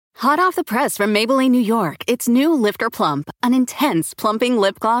Hot off the press from Maybelline, New York, it's new Lifter Plump, an intense plumping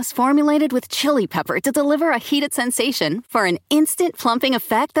lip gloss formulated with chili pepper to deliver a heated sensation for an instant plumping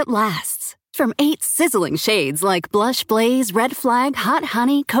effect that lasts. From 8 sizzling shades like Blush Blaze, Red Flag, Hot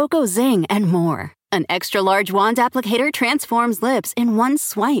Honey, Cocoa Zing, and more. An extra-large wand applicator transforms lips in one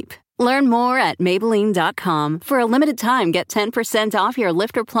swipe. Learn more at Maybelline.com. For a limited time, get 10% off your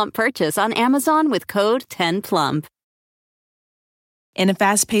Lifter Plump purchase on Amazon with code 10PLUMP. In a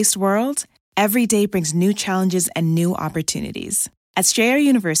fast-paced world, every day brings new challenges and new opportunities. At Strayer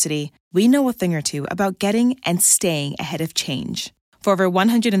University, we know a thing or two about getting and staying ahead of change. For over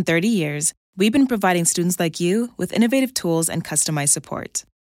 130 years, we've been providing students like you with innovative tools and customized support,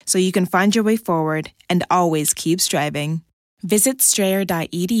 so you can find your way forward and always keep striving. Visit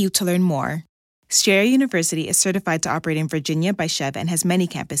strayer.edu to learn more. Strayer University is certified to operate in Virginia by Chev and has many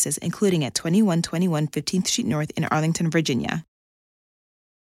campuses, including at 2121 15th Street North in Arlington, Virginia.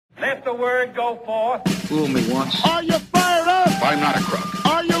 Let the word go forth. Fool me once. Are you fired up? I'm not a crook.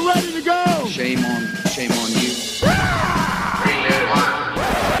 Are you ready to go? Shame on you.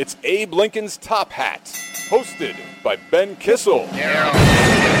 It's Abe Lincoln's Top Hat, hosted by Ben Kissel.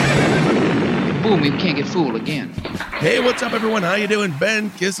 Fool me, we can't get fooled again. Hey, what's up, everyone? How you doing?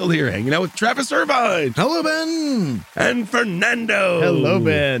 Ben Kissel here, hanging out with Travis Irvine. Hello, Ben. And Fernando. Hello,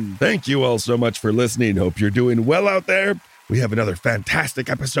 Ben. Thank you all so much for listening. Hope you're doing well out there. We have another fantastic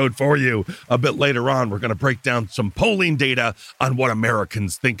episode for you. A bit later on, we're going to break down some polling data on what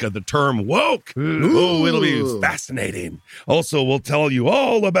Americans think of the term woke. Oh, it'll be fascinating. Also, we'll tell you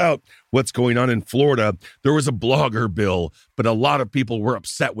all about what's going on in Florida. There was a blogger bill, but a lot of people were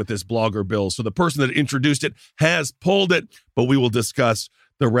upset with this blogger bill. So the person that introduced it has pulled it, but we will discuss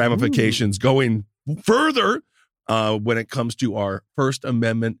the ramifications going further when it comes to our First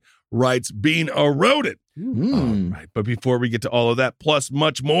Amendment rights being eroded. All right, but before we get to all of that, plus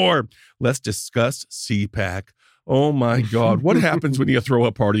much more, let's discuss CPAC. Oh my God, what happens when you throw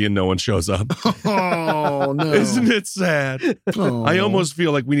a party and no one shows up? Oh, no. Isn't it sad? Oh. I almost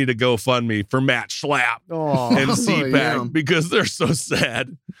feel like we need a GoFundMe for Matt Schlapp and CPAC yeah. because they're so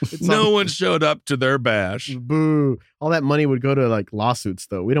sad. No one showed up to their bash. Boo. All that money would go to like lawsuits,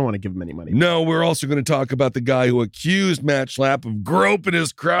 though. We don't want to give them any money. No, we're also going to talk about the guy who accused Matt Schlapp of groping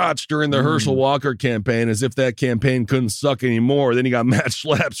his crotch during the Herschel Walker campaign, as if that campaign couldn't suck anymore. Then you got Matt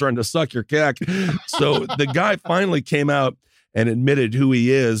Schlapp trying to suck your cack. So the guy finally came out and admitted who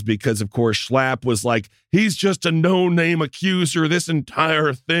he is because, of course, Schlapp was like, he's just a no-name accuser. This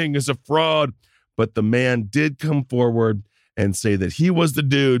entire thing is a fraud. But the man did come forward and say that he was the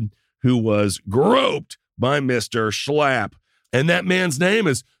dude who was groped by Mr. Schlapp. And that man's name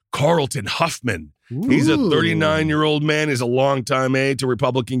is Carlton Huffman. Ooh. He's a 39-year-old man. He's a longtime aide to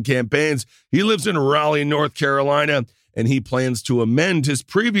Republican campaigns. He lives in Raleigh, North Carolina, and he plans to amend his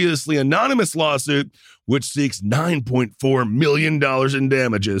previously anonymous lawsuit, which seeks $9.4 million in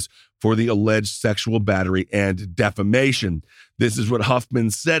damages for the alleged sexual battery and defamation. This is what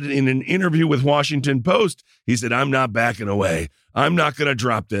Huffman said in an interview with Washington Post. He said, I'm not backing away. I'm not going to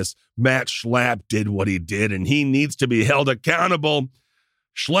drop this. Matt Schlapp did what he did, and he needs to be held accountable.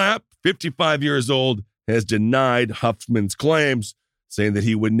 Schlapp, 55 years old, has denied Huffman's claims, saying that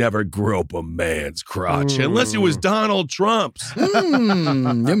he would never grope a man's crotch unless it was Donald Trump's.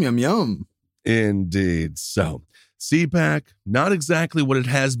 Yum, yum, yum. Indeed. So, CPAC, not exactly what it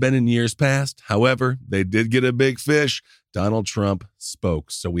has been in years past. However, they did get a big fish. Donald Trump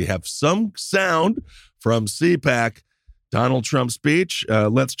spoke. So we have some sound from CPAC, Donald Trump's speech.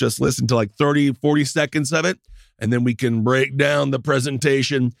 Let's just listen to like 30, 40 seconds of it, and then we can break down the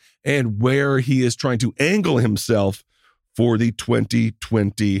presentation and where he is trying to angle himself for the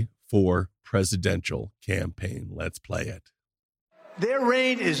 2024 presidential campaign. Let's play it. Their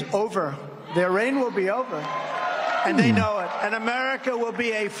reign is over. Their reign will be over. And they know it. And America will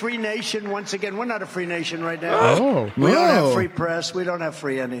be a free nation once again. We're not a free nation right now. Oh, we don't have free press. We don't have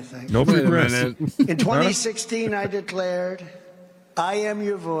free anything. No free press. In 2016, I declared, I am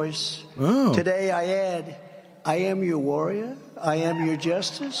your voice. Oh. Today I add, I am your warrior. I am your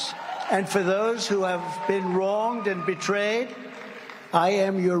justice. And for those who have been wronged and betrayed, I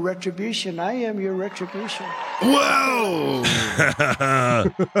am your retribution. I am your retribution. Whoa!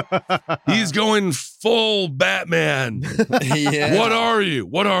 He's going full Batman. Yeah. What are you?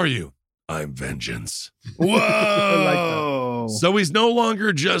 What are you? I'm vengeance. Whoa! So he's no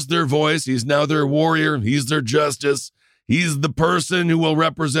longer just their voice. He's now their warrior. He's their justice. He's the person who will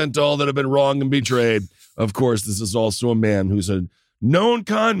represent all that have been wronged and betrayed. Of course, this is also a man who's a known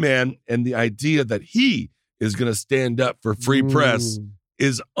con man, and the idea that he is going to stand up for free press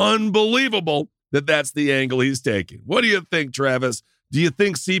is unbelievable that that's the angle he's taking. What do you think, Travis? Do you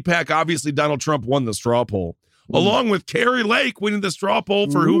think CPAC, obviously Donald Trump won the straw poll, along with Carrie Lake winning the straw poll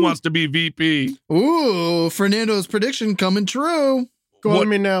for who wants to be VP? Ooh, Fernando's prediction coming true. Call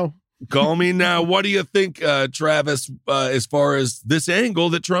me now. Call me now. What do you think, Travis, as far as this angle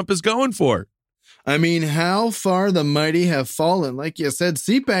that Trump is going for? I mean, how far the mighty have fallen. Like you said,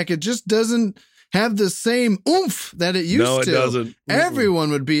 CPAC, it just doesn't have the same oomph that it used to. No, it doesn't.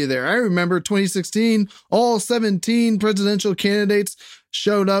 Everyone would be there. I remember 2016, all 17 presidential candidates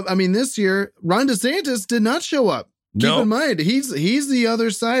showed up. I mean, this year, Ron DeSantis did not show up. Keep in mind, he's the other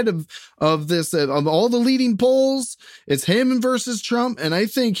side of this, of all the leading polls. It's him versus Trump. And I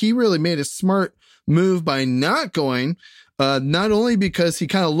think he really made a smart move by not going, not only because he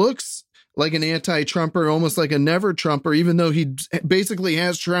kind of looks like an anti-Trumper, almost like a never-Trumper, even though he basically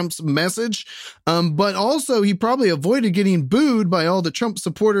has Trump's message. But also he probably avoided getting booed by all the Trump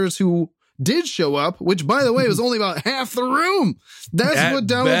supporters who did show up, which, by the way, was only about half the room. That's what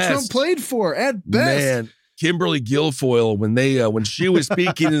Donald Trump played for at best. Man, Kimberly Guilfoyle, when she was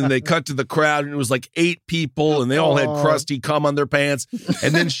speaking and they cut to the crowd and it was like 8 people and they all had crusty cum on their pants.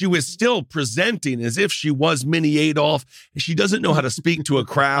 And then she was still presenting as if she was Mini Adolf. She doesn't know how to speak to a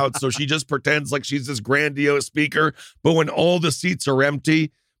crowd, so she just pretends like she's this grandiose speaker. But when all the seats are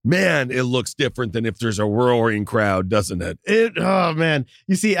empty, man, it looks different than if there's a roaring crowd, doesn't it? Oh, man.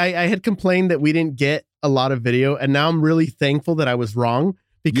 You see, I had complained that we didn't get a lot of video, and now I'm really thankful that I was wrong.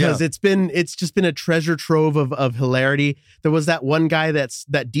 Because it's just been a treasure trove of hilarity. There was that one guy that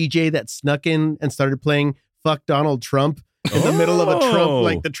DJ that snuck in and started playing "Fuck Donald Trump" in the middle of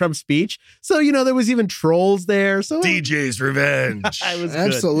the Trump speech. So, there was even trolls there. So DJ's revenge. was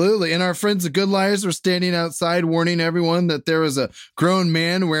Absolutely. good. And our friends, the Good Liars, were standing outside warning everyone that there was a grown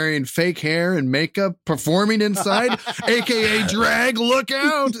man wearing fake hair and makeup performing inside, aka drag. Look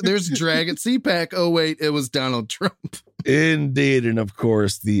out. There's drag at CPAC. Oh, wait, it was Donald Trump. Indeed. And of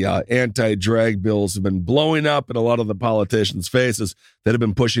course, the anti-drag bills have been blowing up in a lot of the politicians' faces that have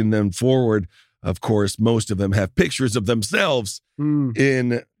been pushing them forward. Of course, most of them have pictures of themselves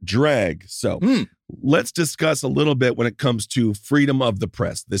in drag. So let's discuss a little bit when it comes to freedom of the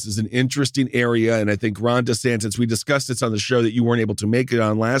press. This is an interesting area. And I think Ron DeSantis, we discussed this on the show that you weren't able to make it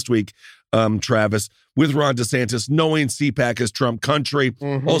on last week, Travis, with Ron DeSantis, knowing CPAC is Trump country,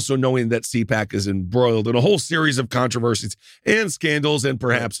 also knowing that CPAC is embroiled in a whole series of controversies and scandals, and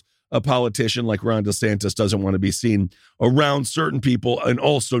perhaps a politician like Ron DeSantis doesn't want to be seen around certain people, and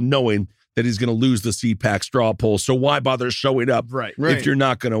also knowing that he's going to lose the CPAC straw poll. So why bother showing up if you're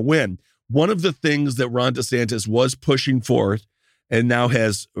not going to win? One of the things that Ron DeSantis was pushing forth and now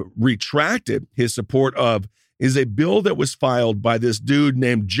has retracted his support of is a bill that was filed by this dude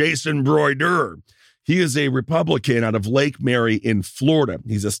named Jason Broider. He is a Republican out of Lake Mary in Florida.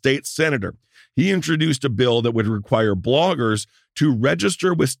 He's a state senator. He introduced a bill that would require bloggers to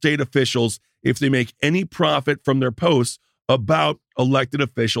register with state officials if they make any profit from their posts about elected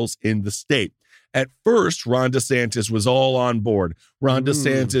officials in the state. At first, Ron DeSantis was all on board. Ron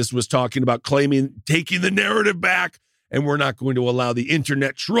DeSantis was talking about taking the narrative back, and we're not going to allow the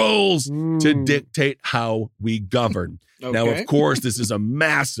internet trolls to dictate how we govern. Now, of course, this is a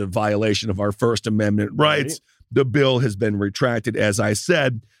massive violation of our First Amendment rights. The bill has been retracted, as I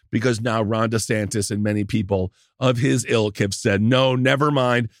said, because now Ron DeSantis and many people of his ilk have said, no, never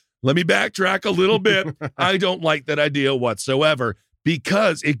mind. Let me backtrack a little bit. I don't like that idea whatsoever,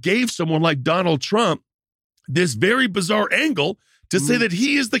 because it gave someone like Donald Trump this very bizarre angle to say that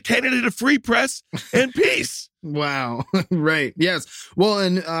he is the candidate of free press and peace. Wow. Right. Yes. Well,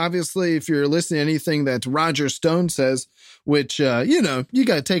 and obviously, if you're listening to anything that Roger Stone says, which, you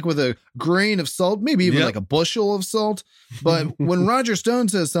got to take with a grain of salt, maybe even like a bushel of salt. But when Roger Stone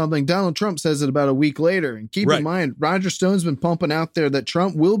says something, Donald Trump says it about a week later. And keep in mind, Roger Stone's been pumping out there that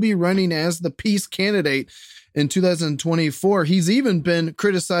Trump will be running as the peace candidate in 2024. He's even been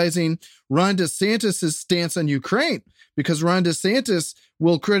criticizing Ron DeSantis' stance on Ukraine, because Ron DeSantis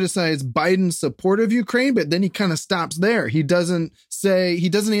will criticize Biden's support of Ukraine, but then he kind of stops there. He doesn't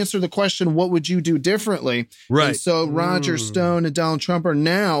answer the question, what would you do differently? Right. And so Roger Stone and Donald Trump are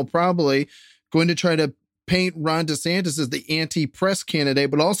now probably going to try to paint Ron DeSantis as the anti-press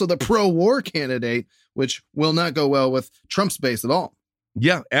candidate, but also the pro-war candidate, which will not go well with Trump's base at all.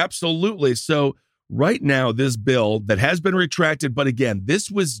 Yeah, absolutely. So right now, this bill that has been retracted, but again,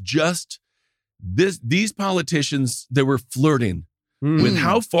 this was just these politicians that were flirting with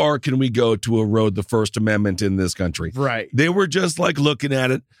how far can we go to erode the First Amendment in this country. Right. They were just like looking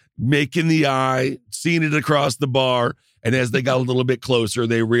at it, making the eye, seeing it across the bar. And as they got a little bit closer,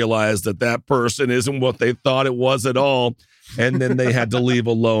 they realized that person isn't what they thought it was at all. And then they had to leave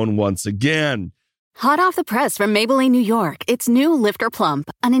alone once again. Hot off the press from Maybelline, New York, it's new Lifter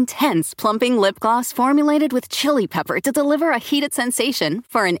Plump, an intense plumping lip gloss formulated with chili pepper to deliver a heated sensation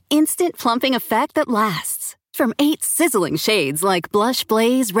for an instant plumping effect that lasts. From 8 sizzling shades like Blush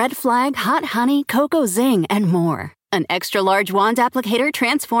Blaze, Red Flag, Hot Honey, Cocoa Zing, and more. An extra-large wand applicator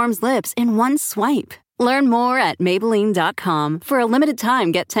transforms lips in one swipe. Learn more at Maybelline.com. For a limited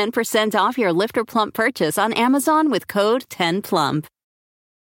time, get 10% off your Lifter Plump purchase on Amazon with code 10PLUMP.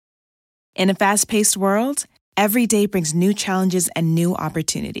 In a fast-paced world, every day brings new challenges and new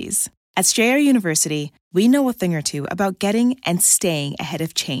opportunities. At Strayer University, we know a thing or two about getting and staying ahead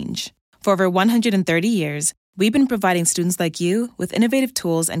of change. For over 130 years, we've been providing students like you with innovative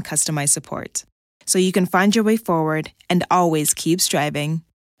tools and customized support, so you can find your way forward and always keep striving.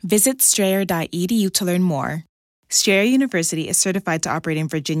 Visit strayer.edu to learn more. Strayer University is certified to operate in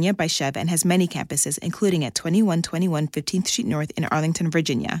Virginia by Chev and has many campuses, including at 2121 15th Street North in Arlington,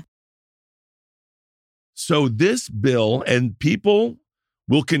 Virginia. So this bill, and people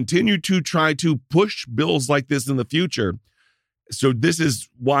will continue to try to push bills like this in the future. So this is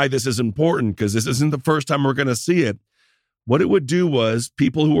why this is important, because this isn't the first time we're going to see it. What it would do was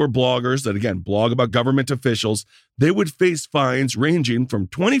people who are bloggers that, again, blog about government officials, they would face fines ranging from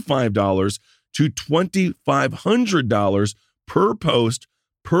 $25 to $2,500 per post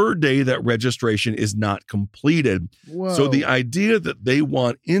per day that registration is not completed. Whoa. So the idea that they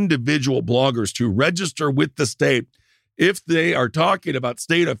want individual bloggers to register with the state if they are talking about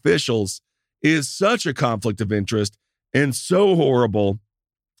state officials is such a conflict of interest and so horrible.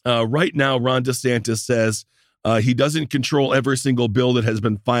 Right now, Ron DeSantis says he doesn't control every single bill that has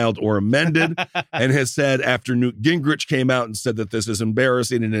been filed or amended and has said, after Newt Gingrich came out and said that this is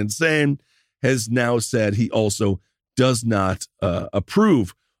embarrassing and insane, has now said he also does not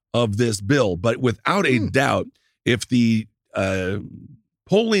approve of this bill. But without a doubt, if the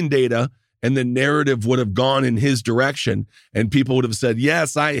polling data and the narrative would have gone in his direction and people would have said,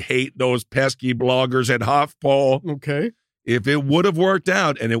 yes, I hate those pesky bloggers at HuffPo. Okay. If it would have worked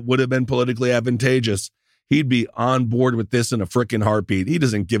out and it would have been politically advantageous, he'd be on board with this in a frickin' heartbeat. He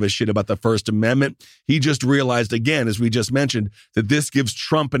doesn't give a shit about the First Amendment. He just realized, again, as we just mentioned, that this gives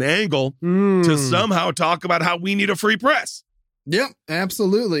Trump an angle to somehow talk about how we need a free press. Yep,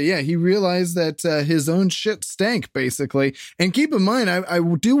 absolutely. Yeah, he realized that his own shit stank, basically. And keep in mind, I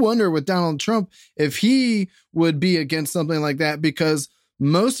do wonder with Donald Trump if he would be against something like that, because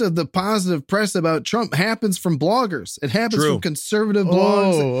most of the positive press about Trump happens from bloggers. It happens from conservative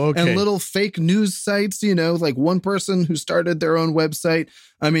blogs and little fake news sites, you know, like one person who started their own website.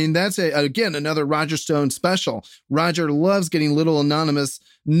 I mean, that's, again, another Roger Stone special. Roger loves getting little anonymous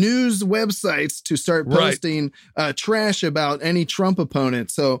news websites to start posting trash about any Trump opponent.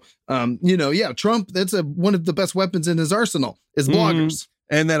 So, Trump, that's one of the best weapons in his arsenal is bloggers.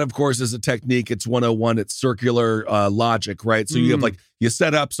 And then, of course, as a technique, it's 101. It's circular logic, right? So you have you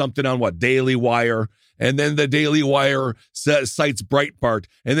set up something on Daily Wire, and then the Daily Wire cites Breitbart,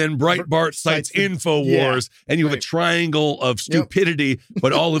 and then Breitbart cites InfoWars, and you have a triangle of stupidity,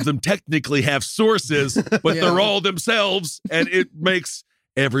 but all of them technically have sources, but they're all themselves, and it makes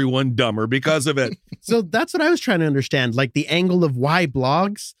everyone dumber because of it. So that's what I was trying to understand, like the angle of why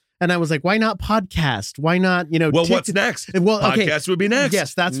blogs. And I was like, why not podcast? Why not, Well, what's next? Well, podcast would be next.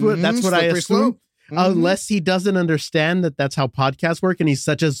 Yes, that's what I assume. Unless he doesn't understand that that's how podcasts work, and he's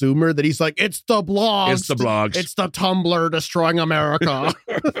such a zoomer that he's like, it's the blogs. It's the blogs. It's the Tumblr destroying America.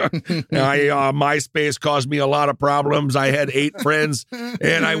 MySpace caused me a lot of problems. I had 8 friends,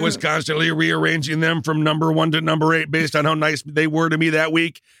 and I was constantly rearranging them from number 1 to number 8 based on how nice they were to me that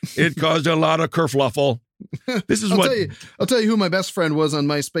week. It caused a lot of kerfluffle. This is I'll tell you who my best friend was on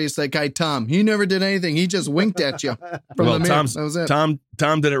MySpace. That guy Tom. He never did anything. He just winked at you from the mirror. That was it. Tom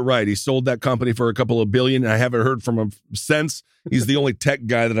did it right. He sold that company for a couple of billion. I haven't heard from him since. He's the only tech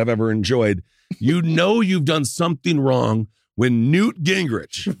guy that I've ever enjoyed. You know you've done something wrong when Newt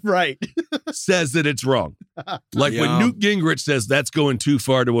Gingrich says that it's wrong. Like when Newt Gingrich says that's going too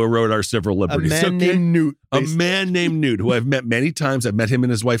far to erode our civil liberties. A man named Newt. A man named Newt, who I've met many times. I've met him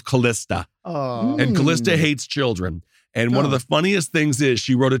and his wife, Callista. And Callista hates children. And one of the funniest things is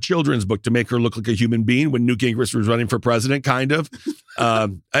she wrote a children's book to make her look like a human being when Newt Gingrich was running for president, kind of.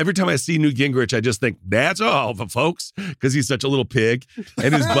 Every time I see Newt Gingrich, I just think, that's all, folks, because he's such a little pig.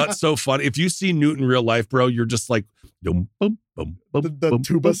 And his butt's so funny. If you see Newt in real life, bro, you're just like, the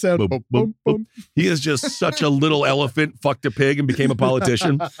tuba sound. He is just such a little elephant, fucked a pig, and became a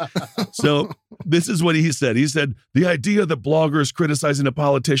politician. So this is what he said. He said, the idea that bloggers criticizing a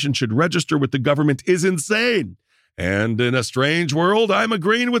politician should register with the government is insane. And in a strange world, I'm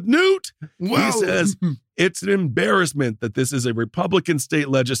agreeing with Newt. Whoa. He says it's an embarrassment that this is a Republican state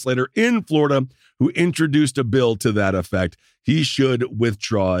legislator in Florida who introduced a bill to that effect. He should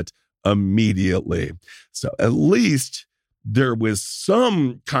withdraw it immediately. So at least there was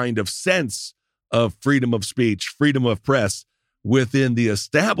some kind of sense of freedom of speech, freedom of press within the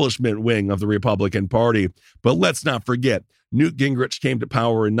establishment wing of the Republican Party. But let's not forget, Newt Gingrich came to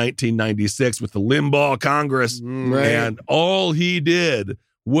power in 1996 with the Limbaugh Congress, and all he did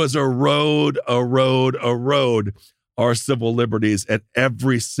was erode our civil liberties at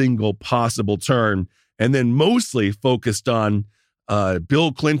every single possible turn, and then mostly focused on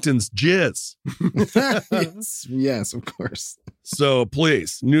Bill Clinton's jizz. Yes, of course. So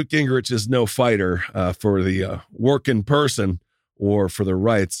please, Newt Gingrich is no fighter for the working person or for the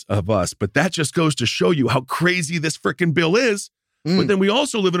rights of us. But that just goes to show you how crazy this frickin' bill is. But then we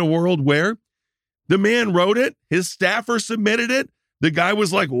also live in a world where the man wrote it, his staffer submitted it, the guy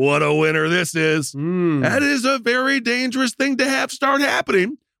was like, what a winner this is. That is a very dangerous thing to have start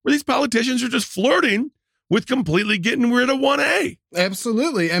happening, where these politicians are just flirting with completely getting rid of 1A.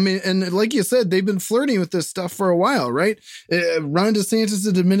 Absolutely. I mean, and like you said, they've been flirting with this stuff for a while, right? Ron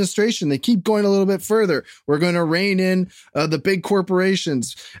DeSantis' administration, they keep going a little bit further. We're going to rein in the big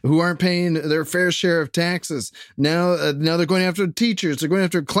corporations who aren't paying their fair share of taxes. Now they're going after teachers. They're going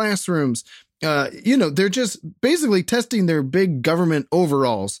after classrooms. They're just basically testing their big government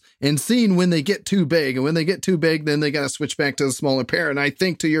overalls and seeing when they get too big. And when they get too big, then they got to switch back to the smaller pair. And I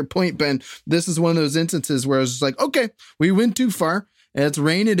think, to your point, Ben, this is one of those instances where I was just like, okay, we went too far. Let's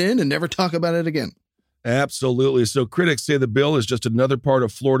rein it in and never talk about it again. Absolutely. So critics say the bill is just another part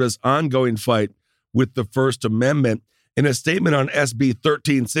of Florida's ongoing fight with the First Amendment. In a statement on SB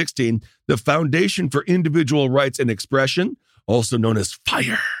 1316, the Foundation for Individual Rights and Expression, also known as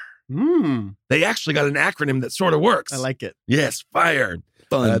FIRE. They actually got an acronym that sort of works. I like it. Yes, FIRE.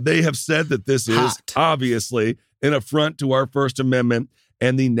 They have said that this is obviously an affront to our First Amendment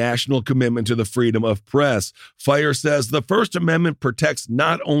and the national commitment to the freedom of press. FIRE says the First Amendment protects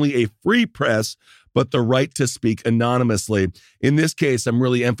not only a free press, but the right to speak anonymously. In this case, I'm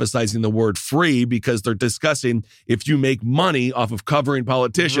really emphasizing the word free because they're discussing if you make money off of covering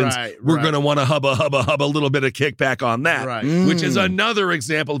politicians, we're going to want to hub a little bit of kickback on that, which is another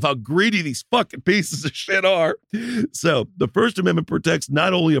example of how greedy these fucking pieces of shit are. So the First Amendment protects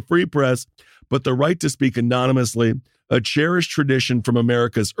not only a free press, but the right to speak anonymously, a cherished tradition from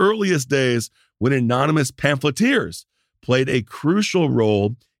America's earliest days when anonymous pamphleteers played a crucial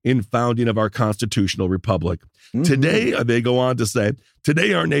role in founding of our constitutional republic. Today, they go on to say,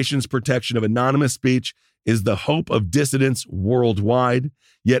 today our nation's protection of anonymous speech is the hope of dissidents worldwide,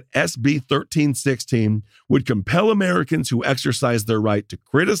 yet SB 1316 would compel Americans who exercise their right to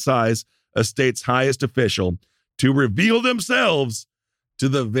criticize a state's highest official to reveal themselves to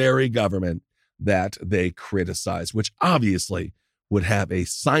the very government that they criticize, which obviously would have a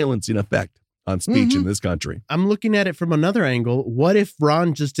silencing effect on speech in this country. I'm looking at it from another angle. What if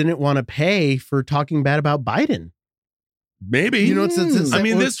Ron just didn't want to pay for talking bad about Biden? Maybe.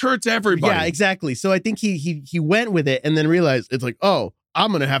 This hurts everybody. Yeah, exactly. So I think he went with it and then realized it's like, oh, I'm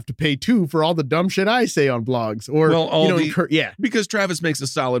going to have to pay too for all the dumb shit I say on blogs. Or, because Travis makes a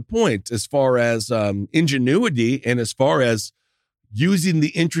solid point as far as ingenuity and as far as using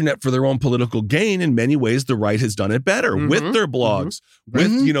the internet for their own political gain. In many ways, the right has done it better with their blogs,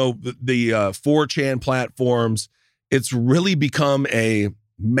 with, the 4chan platforms. It's really become a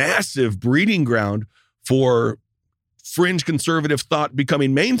massive breeding ground for fringe conservative thought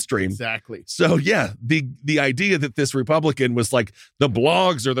becoming mainstream. Exactly. So yeah, the idea that this Republican was like, the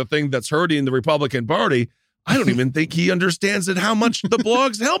blogs are the thing that's hurting the Republican Party. I don't even think he understands how much the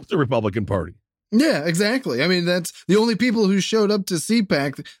blogs help the Republican Party. Yeah, exactly. I mean, that's the only people who showed up to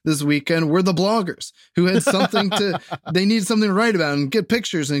CPAC this weekend were the bloggers who had something they need something to write about and get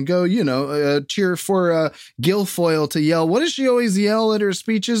pictures and go, cheer for Guilfoyle to yell. What does she always yell at her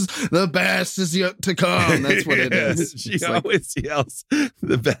speeches? The best is yet to come. That's what it is. She always yells,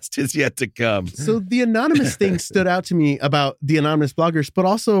 the best is yet to come. So the anonymous thing stood out to me about the anonymous bloggers, but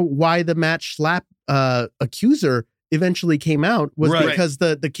also why the Matt Schlapp accuser eventually came out was because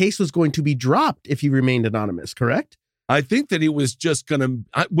the case was going to be dropped if he remained anonymous, correct? I think that he was just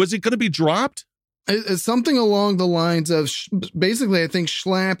was it going to be dropped? It's something along the lines of basically, I think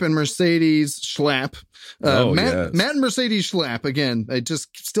Schlapp and Mercedes Schlapp. Matt and Mercedes Schlapp. Again, I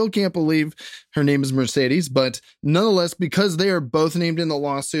just still can't believe her name is Mercedes, but nonetheless, because they are both named in the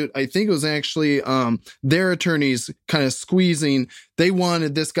lawsuit, I think it was actually their attorneys kind of squeezing. They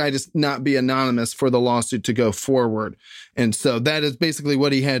wanted this guy to not be anonymous for the lawsuit to go forward. And so that is basically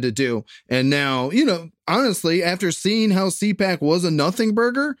what he had to do. And now, honestly, after seeing how CPAC was a nothing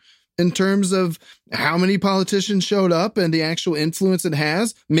burger, in terms of how many politicians showed up and the actual influence it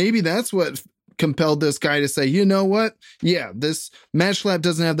has, maybe that's what compelled this guy to say, you know what? Yeah, this Matt Schlapp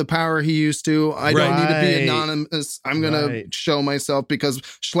doesn't have the power he used to. I don't need to be anonymous. I'm going to show myself because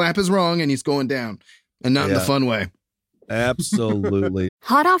Schlapp is wrong and he's going down, and not in the fun way. Absolutely.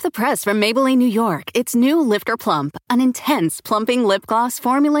 Hot off the press from Maybelline, New York, it's new Lifter Plump, an intense plumping lip gloss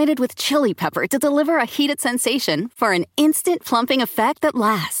formulated with chili pepper to deliver a heated sensation for an instant plumping effect that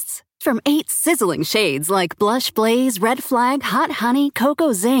lasts. From 8 sizzling shades like Blush Blaze, Red Flag, Hot Honey,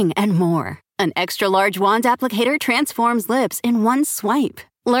 Cocoa Zing, and more. An extra-large wand applicator transforms lips in one swipe.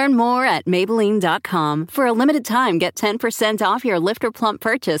 Learn more at Maybelline.com. For a limited time, get 10% off your Lifter Plump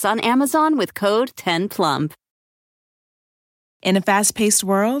purchase on Amazon with code 10PLUMP. In a fast-paced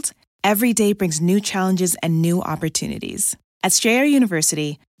world, every day brings new challenges and new opportunities. At Strayer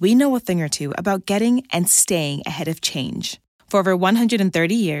University, we know a thing or two about getting and staying ahead of change. For over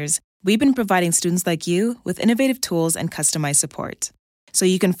 130 years, we've been providing students like you with innovative tools and customized support, so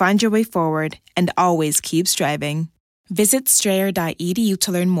you can find your way forward and always keep striving. Visit strayer.edu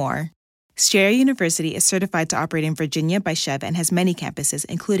to learn more. Strayer University is certified to operate in Virginia by Chev and has many campuses,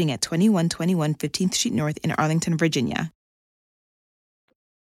 including at 2121 15th Street North in Arlington, Virginia.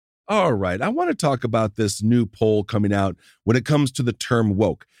 All right, I want to talk about this new poll coming out when it comes to the term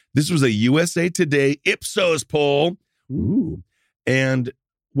woke. This was a USA Today Ipsos poll. Ooh. And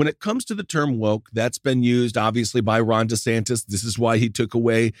when it comes to the term woke, that's been used obviously by Ron DeSantis. This is why he took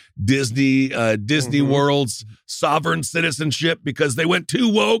away Disney World's sovereign citizenship, because they went too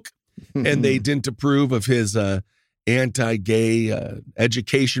woke and they didn't approve of his anti-gay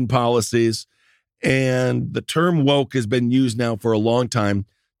education policies. And the term woke has been used now for a long time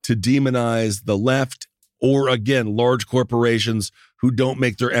to demonize the left, or again, large corporations who don't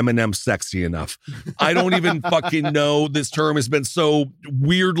make their M&Ms sexy enough. I don't even fucking know. This term has been so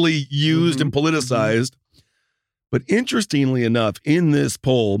weirdly used and politicized. But interestingly enough, in this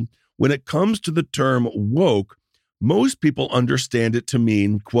poll, when it comes to the term woke, most people understand it to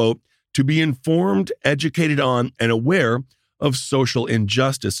mean, quote, to be informed, educated on, and aware of social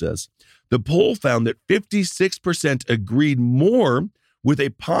injustices. The poll found that 56% agreed more with a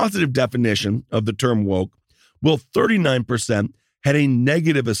positive definition of the term woke, while 39% had a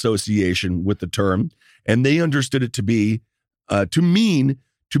negative association with the term, and they understood it to be, to mean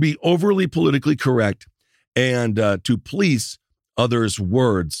to be overly politically correct and to police others'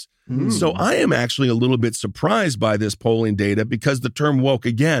 words. So I am actually a little bit surprised by this polling data, because the term woke,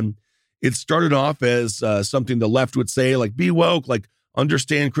 again, it started off as something the left would say, like, be woke, like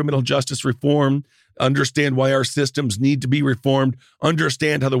understand criminal justice reform, understand why our systems need to be reformed,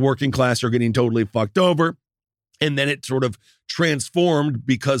 understand how the working class are getting totally fucked over. And then it sort of transformed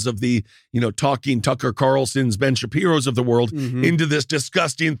because of the, talking Tucker Carlson's, Ben Shapiro's of the world into this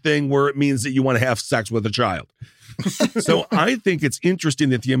disgusting thing where it means that you want to have sex with a child. So I think it's interesting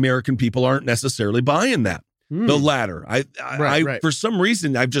that the American people aren't necessarily buying that. The latter. I for some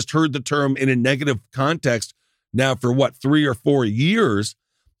reason, I've just heard the term in a negative context now for 3 or 4 years.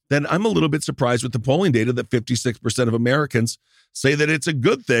 Then I'm a little bit surprised with the polling data that 56% of Americans say that it's a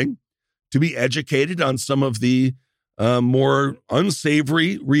good thing to be educated on some of the more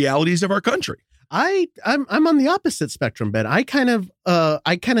unsavory realities of our country. I'm on the opposite spectrum, Ben. I've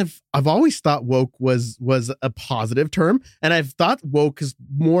always thought woke was a positive term, and I've thought woke is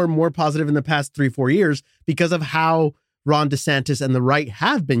more and more positive in the past 3-4 years because of how Ron DeSantis and the right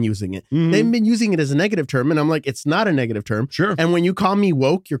have been using it. They've been using it as a negative term, and I'm like, it's not a negative term. Sure. And when you call me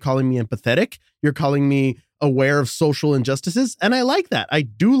woke, you're calling me empathetic. You're calling me aware of social injustices, and I like that. I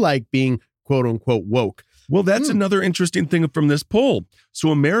do like being quote unquote woke. Well, that's another interesting thing from this poll. So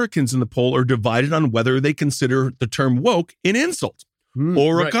Americans in the poll are divided on whether they consider the term woke an insult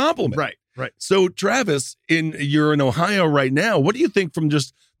or a compliment. Right. So Travis, you're in Ohio right now. What do you think from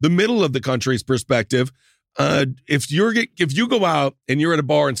just the middle of the country's perspective? If you go out and you're at a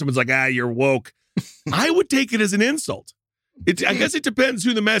bar and someone's like, you're woke, I would take it as an insult. I guess it depends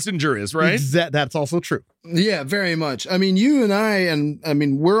who the messenger is, right? That's also true. Yeah, very much. I mean, you and I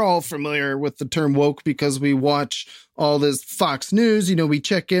mean, we're all familiar with the term woke because we watch all this Fox News. You know, we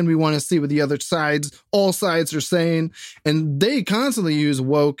check in, we want to see what the other all sides are saying. And they constantly use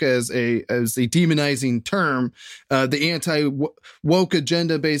woke as a demonizing term, the anti-woke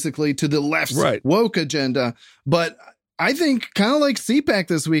agenda, basically, to the left's woke agenda. But I think kind of like CPAC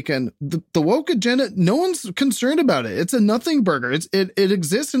this weekend, the woke agenda, no one's concerned about it. It's a nothing burger. It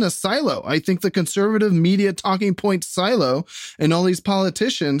exists in a silo. I think the conservative media talking point silo and all these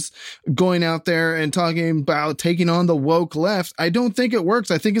politicians going out there and talking about taking on the woke left, I don't think it works.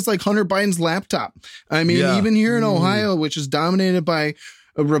 I think it's like Hunter Biden's laptop. I mean, even here in Ohio, which is dominated by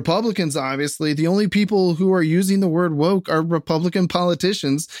Republicans, obviously, the only people who are using the word woke are Republican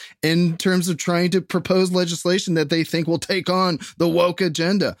politicians in terms of trying to propose legislation that they think will take on the woke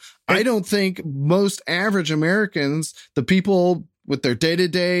agenda. I don't think most average Americans, the people with their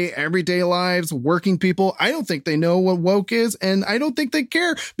day-to-day, everyday lives, working people, I don't think they know what woke is, and I don't think they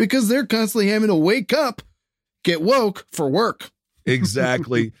care because they're constantly having to wake up, get woke for work.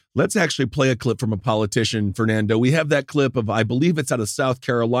 Exactly. Let's actually play a clip from a politician, Fernando. We have that clip of, I believe it's out of South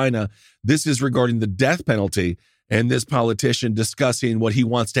Carolina. This is regarding the death penalty and this politician discussing what he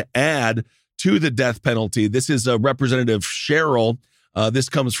wants to add to the death penalty. This is Representative Sherrill. This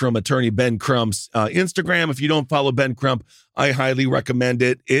comes from attorney Ben Crump's Instagram. If you don't follow Ben Crump, I highly recommend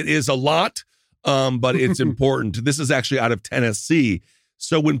it. It is a lot, but it's important. This is actually out of Tennessee.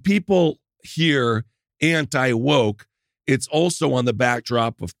 So when people hear anti-woke, it's also on the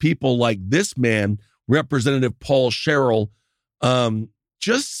backdrop of people like this man, Representative Paul Sherrill,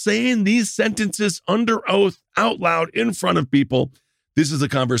 just saying these sentences under oath out loud in front of people. This is a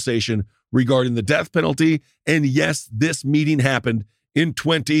conversation regarding the death penalty. And yes, this meeting happened in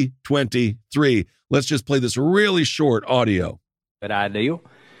 2023. Let's just play this really short audio. Good idea.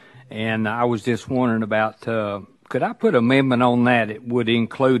 And I was just wondering about, could I put an amendment on that? It would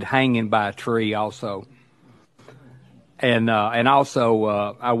include hanging by a tree also. And also,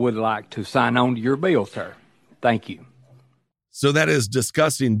 I would like to sign on to your bill, sir. Thank you. So that is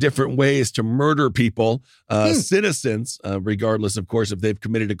discussing different ways to murder people, citizens, regardless, of course, if they've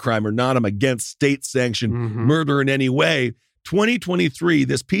committed a crime or not. I'm against state-sanctioned murder in any way. 2023,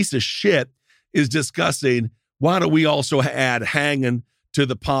 this piece of shit is discussing, why don't we also add hanging to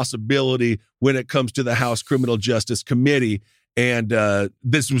the possibility when it comes to the House Criminal Justice Committee? And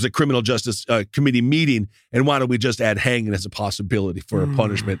this was a criminal justice committee meeting. And why don't we just add hanging as a possibility for a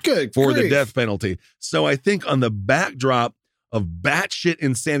punishment for the death penalty? So I think on the backdrop of batshit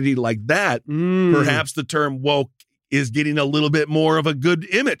insanity like that, perhaps the term woke is getting a little bit more of a good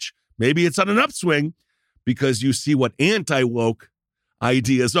image. Maybe it's on an upswing because you see what anti-woke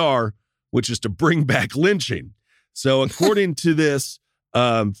ideas are, which is to bring back lynching. So according to this,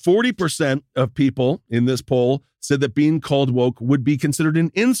 40% of people in this poll said that being called woke would be considered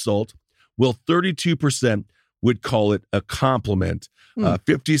an insult, while 32% would call it a compliment.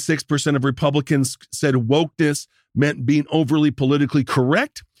 56% of Republicans said wokeness meant being overly politically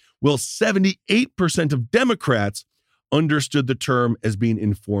correct, while 78% of Democrats understood the term as being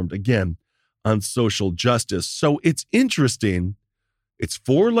informed, again, on social justice. So it's interesting. It's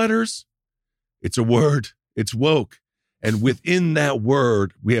 4 letters. It's a word. It's woke. And within that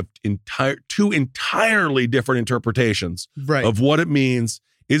word, we have two entirely different interpretations of what it means.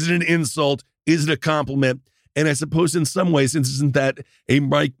 Is it an insult? Is it a compliment? And I suppose in some ways, isn't that a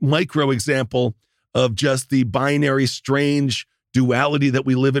micro example of just the binary, strange duality that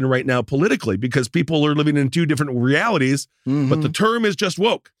we live in right now politically? Because people are living in 2 different realities, but the term is just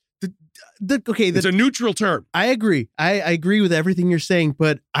woke. It's a neutral term. I agree. I agree with everything you're saying,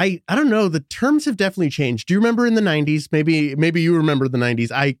 but I don't know. The terms have definitely changed. Do you remember in the 90s? Maybe you remember the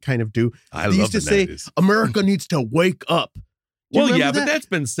 90s. I kind of do. I love used to say 90s. America needs to wake up. Well, yeah, but that's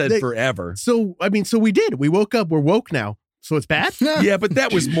been said forever. So, I mean, so we did. We woke up. We're woke now. So it's bad? Yeah, but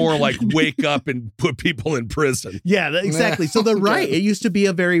that was more like wake up and put people in prison. Yeah, exactly. So the right, it used to be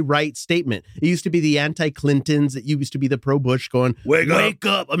a very right statement. It used to be the anti-Clintons. It used to be the pro-Bush going, wake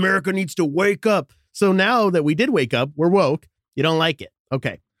up. America needs to wake up. So now that we did wake up, we're woke. You don't like it.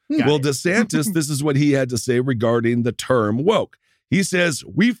 Okay. Well, DeSantis, this is what he had to say regarding the term woke. He says,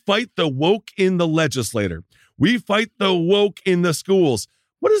 we fight the woke in the legislature. We fight the woke in the schools.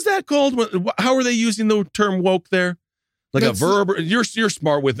 What is that called? How are they using the term woke there? Like a verb? You're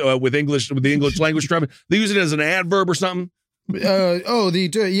smart with English, with the English language term. They use it as an adverb or something. It's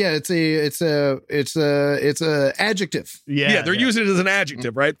a adjective. Yeah, they're using it as an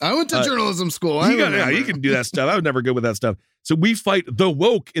adjective, right? I went to journalism school. You can do that stuff. I was never good with that stuff. So we fight the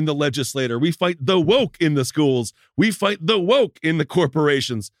woke in the legislature. We fight the woke in the schools. We fight the woke in the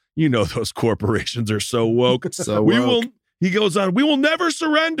corporations. You know, those corporations are so woke. He goes on, we will never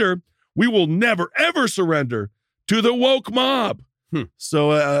surrender. We will never, ever surrender to the woke mob.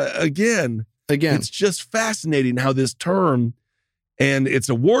 So again, it's just fascinating how this term, and it's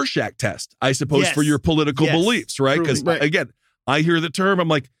a Rorschach test, I suppose, for your political beliefs, right? Because again, I hear the term, I'm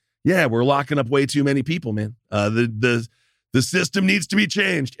like, yeah, we're locking up way too many people, man. The system needs to be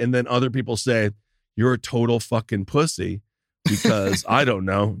changed. And then other people say, you're a total fucking pussy because, I don't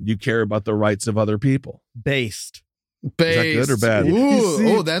know, you care about the rights of other people. Based. Is that good or bad?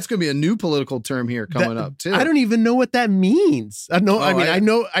 Ooh, that's going to be a new political term here coming up, too. I don't even know what that means. I know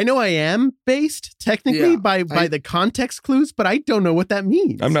I am based technically by the context clues, but I don't know what that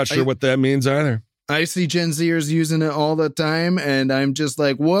means. I'm not sure what that means either. I see Gen Zers using it all the time, and I'm just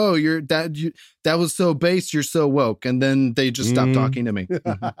like, whoa, that was so base, you're so woke. And then they just stop talking to me.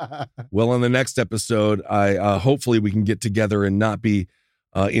 Well, on the next episode, I hopefully we can get together and not be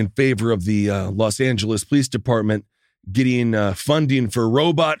in favor of the Los Angeles Police Department getting funding for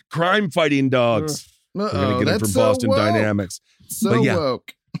robot crime fighting dogs. We're going to get them from Boston Dynamics. So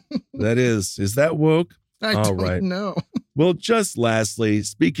woke. Is that woke? I don't know. Well, just lastly,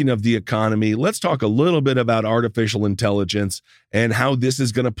 speaking of the economy, let's talk a little bit about artificial intelligence and how this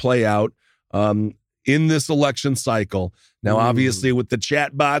is going to play out in this election cycle. Now, obviously, with the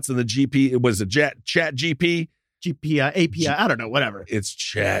chat bots and the GP, it was a chat GP? API, I don't know, whatever. It's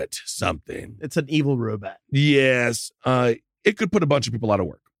chat something. It's an evil robot. Yes. It could put a bunch of people out of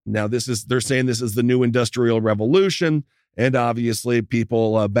work. Now, they're saying this is the new industrial revolution. And obviously,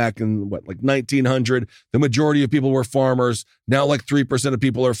 people back in 1900, the majority of people were farmers. Now, 3% of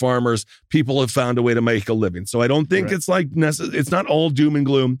people are farmers. People have found a way to make a living. So I don't think it's it's not all doom and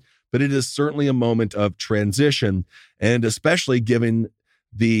gloom, but it is certainly a moment of transition. And especially given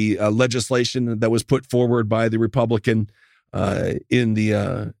the legislation that was put forward by the Republican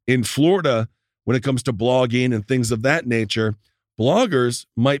in Florida when it comes to blogging and things of that nature, bloggers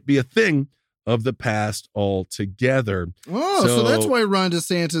might be a thing of the past altogether. Oh, so that's why Ron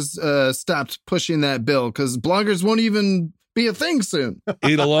DeSantis stopped pushing that bill, because bloggers won't even be a thing soon.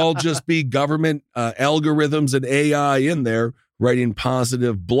 It'll all just be government algorithms and AI in there writing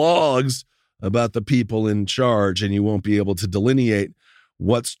positive blogs about the people in charge, and you won't be able to delineate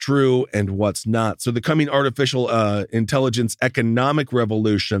what's true and what's not. So the coming artificial intelligence economic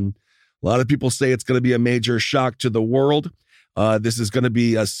revolution, a lot of people say it's going to be a major shock to the world. This is going to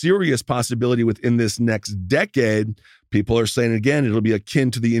be a serious possibility within this next decade. People are saying, again, it'll be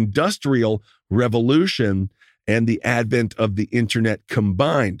akin to the Industrial Revolution and the advent of the internet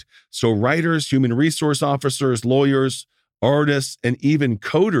combined. So writers, human resource officers, lawyers, artists, and even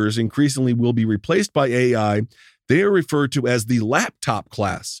coders increasingly will be replaced by AI. They are referred to as the laptop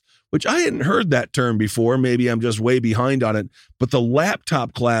class, which I hadn't heard that term before. Maybe I'm just way behind on it. But the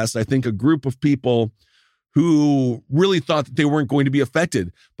laptop class, I think a group of people who really thought that they weren't going to be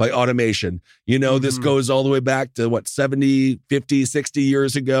affected by automation. You know, this goes all the way back to 70, 50, 60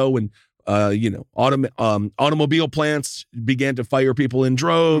 years ago when, automobile plants began to fire people in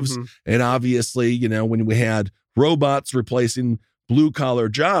droves. And obviously, when we had robots replacing blue collar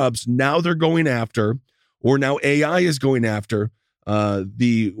jobs, now they're going after, or now AI is going after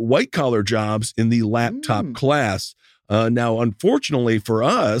the white collar jobs in the laptop class. Now, unfortunately for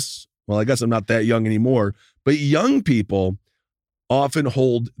us, well, I guess I'm not that young anymore, but young people often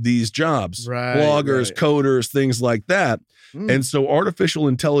hold these jobs, bloggers, coders, things like that. And so artificial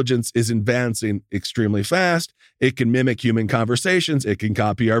intelligence is advancing extremely fast. It can mimic human conversations. It can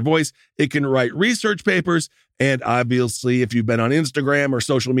copy our voice. It can write research papers. And obviously, if you've been on Instagram or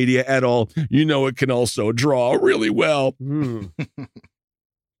social media at all, it can also draw really well.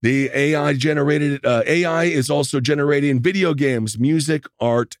 The AI is also generating video games, music,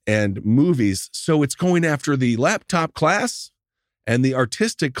 art, and movies. So it's going after the laptop class and the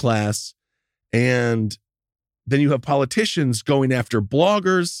artistic class. And then you have politicians going after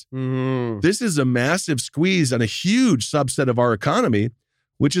bloggers. This is a massive squeeze on a huge subset of our economy,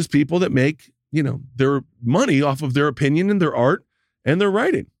 which is people that make, their money off of their opinion and their art and their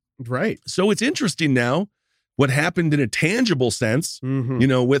writing. Right. So it's interesting now what happened in a tangible sense,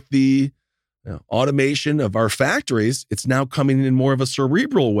 with the automation of our factories. It's now coming in more of a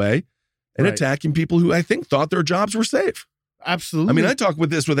cerebral way and attacking people who I think thought their jobs were safe. Absolutely. I mean, I talked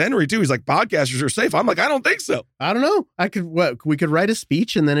with Henry too. He's like, podcasters are safe. I'm like, I don't think so. I don't know. We could write a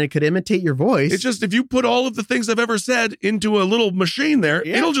speech and then it could imitate your voice. It's just, if you put all of the things I've ever said into a little machine there,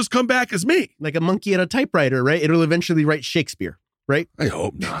 it'll just come back as me. Like a monkey at a typewriter, right? It'll eventually write Shakespeare. right? I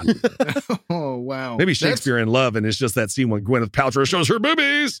hope not. Oh, wow. Maybe Shakespeare in Love, and it's just that scene when Gwyneth Paltrow shows her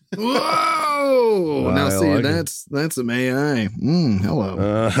boobies. Whoa! Now, see, like that's some AI.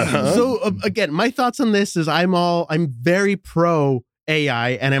 Hello. So again, my thoughts on this is I'm very pro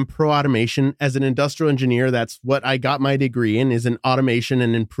AI and I'm pro automation. As an industrial engineer, that's what I got my degree in, is in automation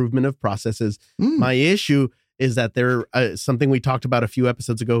and improvement of processes. My issue is that there something we talked about a few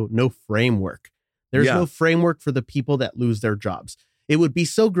episodes ago, no framework. There's no framework for the people that lose their jobs. It would be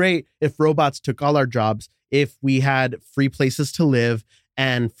so great if robots took all our jobs, if we had free places to live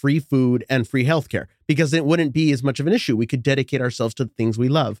and free food and free healthcare, because it wouldn't be as much of an issue. We could dedicate ourselves to the things we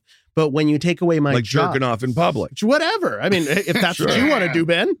love. But when you take away my like job, jerking off in public, whatever. I mean, if that's what you want to do,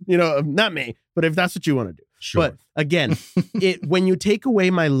 Ben, not me, but if that's what you want to do. Sure. But again, when you take away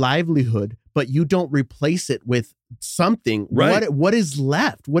my livelihood, but you don't replace it with something, right? What is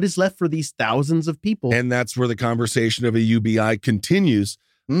left? What is left for these thousands of people? And that's where the conversation of a UBI continues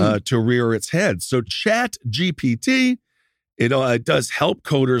to rear its head. So Chat GPT, it does help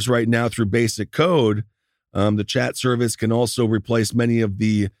coders right now through basic code. The chat service can also replace many of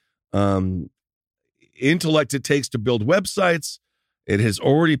the intellect it takes to build websites. It has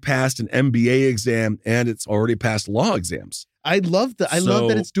already passed an MBA exam and it's already passed law exams. I love that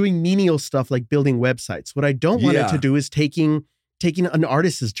it's doing menial stuff like building websites. What I don't want it to do is taking an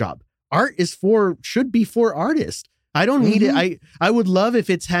artist's job. Art should be for artists. I don't need it. I would love if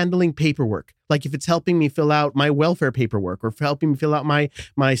it's handling paperwork, like if it's helping me fill out my welfare paperwork or helping me fill out my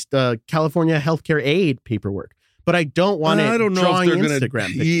California healthcare aid paperwork. But I don't want it drawing Instagram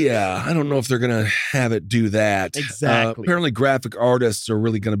pictures. Yeah, I don't know if they're going to have it do that. Exactly. Apparently, graphic artists are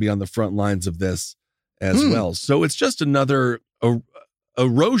really going to be on the front lines of this as well. So it's just another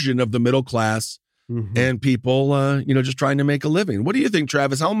erosion of the middle class and people, just trying to make a living. What do you think,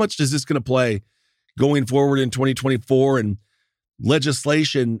 Travis? How much is this going to play going forward in 2024? And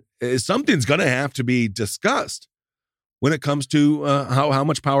legislation, something's going to have to be discussed when it comes to how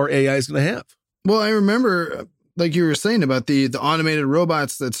much power AI is going to have. Well, I remember, like you were saying about the automated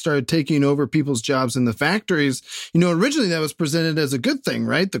robots that started taking over people's jobs in the factories. Originally that was presented as a good thing,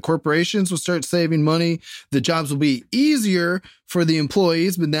 right? The corporations will start saving money. The jobs will be easier for the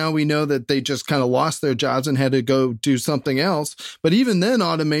employees, but now we know that they just kind of lost their jobs and had to go do something else. But even then,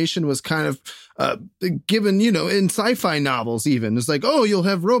 automation was kind of given, in sci-fi novels even. It's like, oh, you'll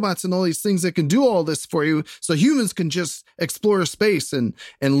have robots and all these things that can do all this for you, so humans can just explore space and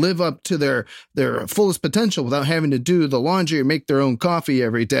live up to their fullest potential without having to do the laundry or make their own coffee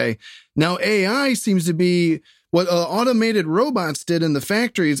every day. Now, AI seems to be what automated robots did in the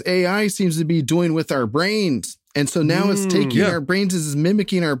factories. AI seems to be doing with our brains. And so now it's taking our brains, is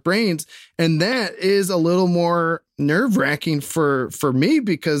mimicking our brains. And that is a little more nerve-wracking for me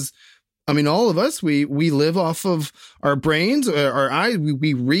because, all of us, we live off of our brains, our eyes,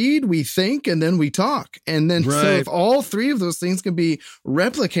 we read, we think, and then we talk. And then so if all three of those things can be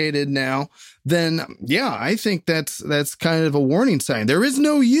replicated now, then I think that's kind of a warning sign. There is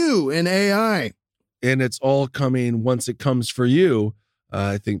no you in AI. And it's all coming once it comes for you.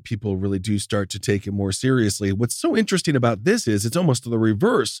 I think people really do start to take it more seriously. What's so interesting about this is it's almost the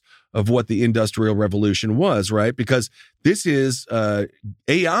reverse of what the Industrial Revolution was, right? Because this is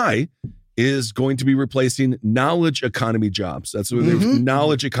AI is going to be replacing knowledge economy jobs. That's what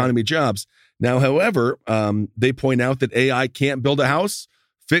knowledge economy jobs. Now, however, they point out that AI can't build a house,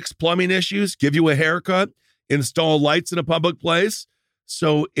 fix plumbing issues, give you a haircut, install lights in a public place.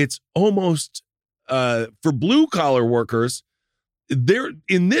 So it's almost for blue collar workers, they're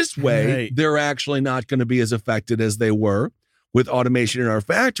in this way, they're actually not going to be as affected as they were with automation in our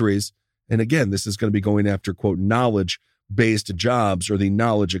factories. And again, this is going to be going after, quote, knowledge-based jobs or the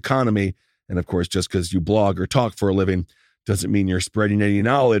knowledge economy. And of course, just because you blog or talk for a living doesn't mean you're spreading any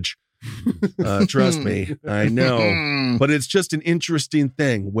knowledge. Trust me, I know. But it's just an interesting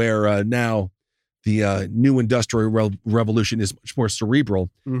thing where now the new industrial revolution is much more cerebral.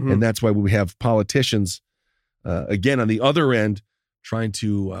 And that's why we have politicians, again, on the other end, trying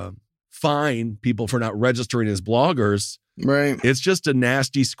to fine people for not registering as bloggers. Right. It's just a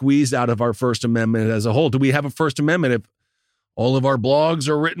nasty squeeze out of our First Amendment as a whole. Do we have a First Amendment if all of our blogs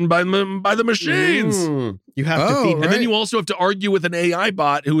are written by the machines? You have to feed, and then you also have to argue with an AI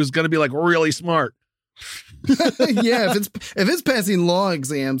bot who is going to be like really smart. If it's passing law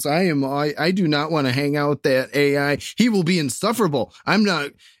exams, I do not want to hang out with that AI. He will be insufferable. I'm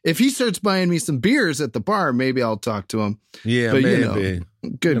not. If he starts buying me some beers at the bar, maybe I'll talk to him. Yeah, but, maybe.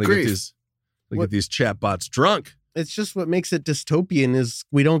 Good grief. Get these chatbots drunk. It's just what makes it dystopian is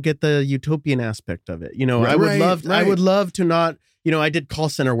we don't get the utopian aspect of it. I would love to not. I did call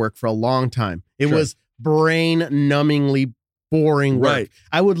center work for a long time. It was brain numbingly boring work. Right.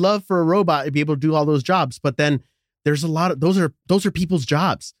 I would love for a robot to be able to do all those jobs, but then there's a lot of those are people's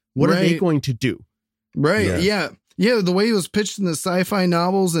jobs. What are they going to do? Right. Yeah. The way it was pitched in the sci-fi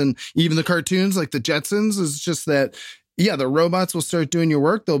novels and even the cartoons like the Jetsons is just that, the robots will start doing your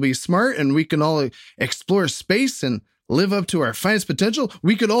work. They'll be smart and we can all explore space and live up to our finest potential.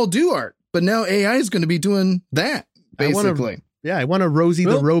 We could all do art, but now AI is going to be doing that, basically. I want a Rosie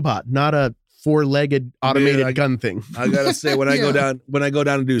the robot, not a 4-legged automated gun thing. I gotta say, when I go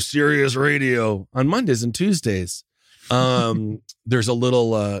down and do Sirius Radio on Mondays and Tuesdays, there's a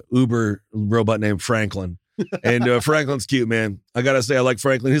little Uber robot named Franklin. And Franklin's cute, man. I gotta say, I like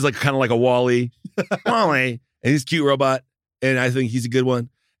Franklin. He's like kind of like a Wall-E. And he's a cute robot. And I think he's a good one.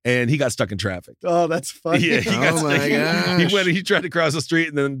 And he got stuck in traffic. Oh, that's funny. Yeah, he got stuck. My gosh. He tried to cross the street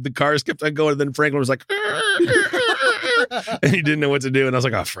and then the cars kept on going. And then Franklin was like, and he didn't know what to do. And I was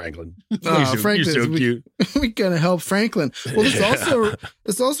like, Franklin. You're so cute. We gotta help Franklin. Well,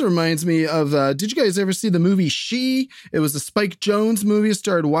 this also reminds me of, did you guys ever see the movie She? It was a Spike Jonze movie. It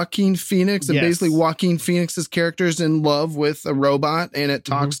starred Joaquin Phoenix. And basically Joaquin Phoenix's character is in love with a robot and it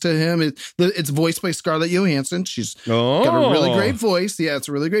talks to him. It's voiced by Scarlett Johansson. She's got a really great voice. Yeah, it's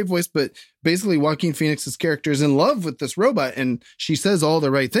a really great voice. But basically Joaquin Phoenix's character is in love with this robot and she says all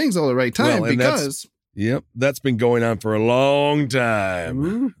the right things all the right time because... Yep, that's been going on for a long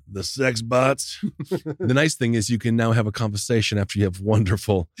time. The sex bots. The nice thing is you can now have a conversation after you have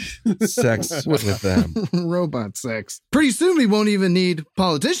wonderful sex with them. Robot sex. Pretty soon we won't even need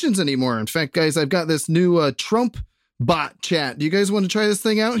politicians anymore. In fact, guys, I've got this new Trump bot chat. Do you guys want to try this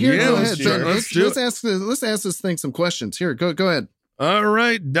thing out here? Yeah, go ahead. let's ask this thing some questions. Here, go ahead. All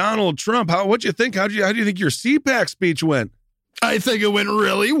right, Donald Trump. What do you think? How do you think your CPAC speech went? I think it went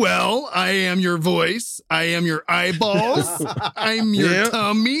really well. I am your voice. I am your eyeballs. I'm your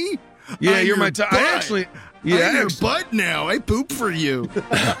tummy. Yeah, you're my tummy. I'm your butt now. I poop for you.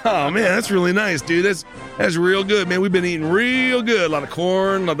 Oh, man, that's really nice, dude. That's real good, man. We've been eating real good. A lot of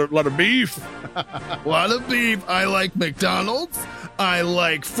corn, a lot of beef. A lot of beef. I like McDonald's. I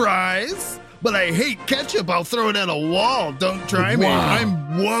like fries. But I hate ketchup. I'll throw it at a wall. Don't try me.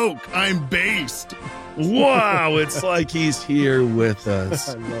 I'm woke. I'm based. Wow, it's like he's here with us.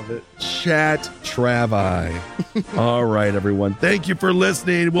 I love it. Chat Travi. All right, everyone. Thank you for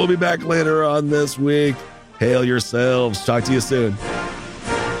listening. We'll be back later on this week. Hail yourselves. Talk to you soon.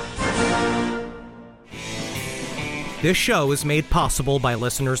 This show is made possible by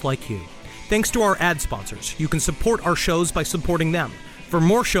listeners like you. Thanks to our ad sponsors, you can support our shows by supporting them. For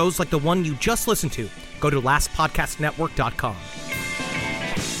more shows like the one you just listened to, go to lastpodcastnetwork.com.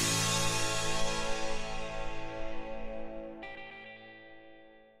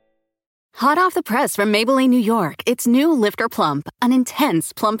 Hot off the press from Maybelline, New York, it's new Lifter Plump, an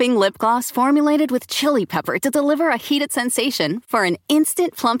intense plumping lip gloss formulated with chili pepper to deliver a heated sensation for an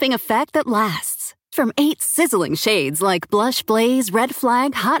instant plumping effect that lasts. From 8 sizzling shades like Blush Blaze, Red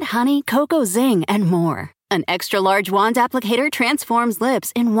Flag, Hot Honey, Cocoa Zing, and more. An extra-large wand applicator transforms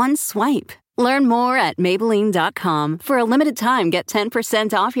lips in one swipe. Learn more at Maybelline.com. For a limited time, get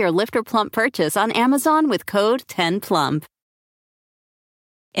 10% off your Lifter Plump purchase on Amazon with code 10PLUMP.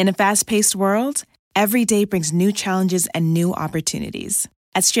 In a fast-paced world, every day brings new challenges and new opportunities.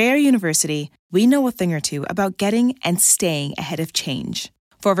 At Strayer University, we know a thing or two about getting and staying ahead of change.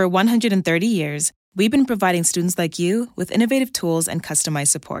 For over 130 years, we've been providing students like you with innovative tools and customized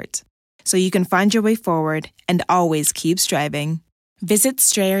support, so you can find your way forward and always keep striving. Visit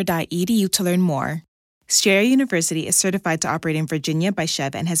strayer.edu to learn more. Strayer University is certified to operate in Virginia by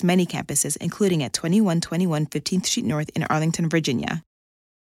Chev and has many campuses, including at 2121 15th Street North in Arlington, Virginia.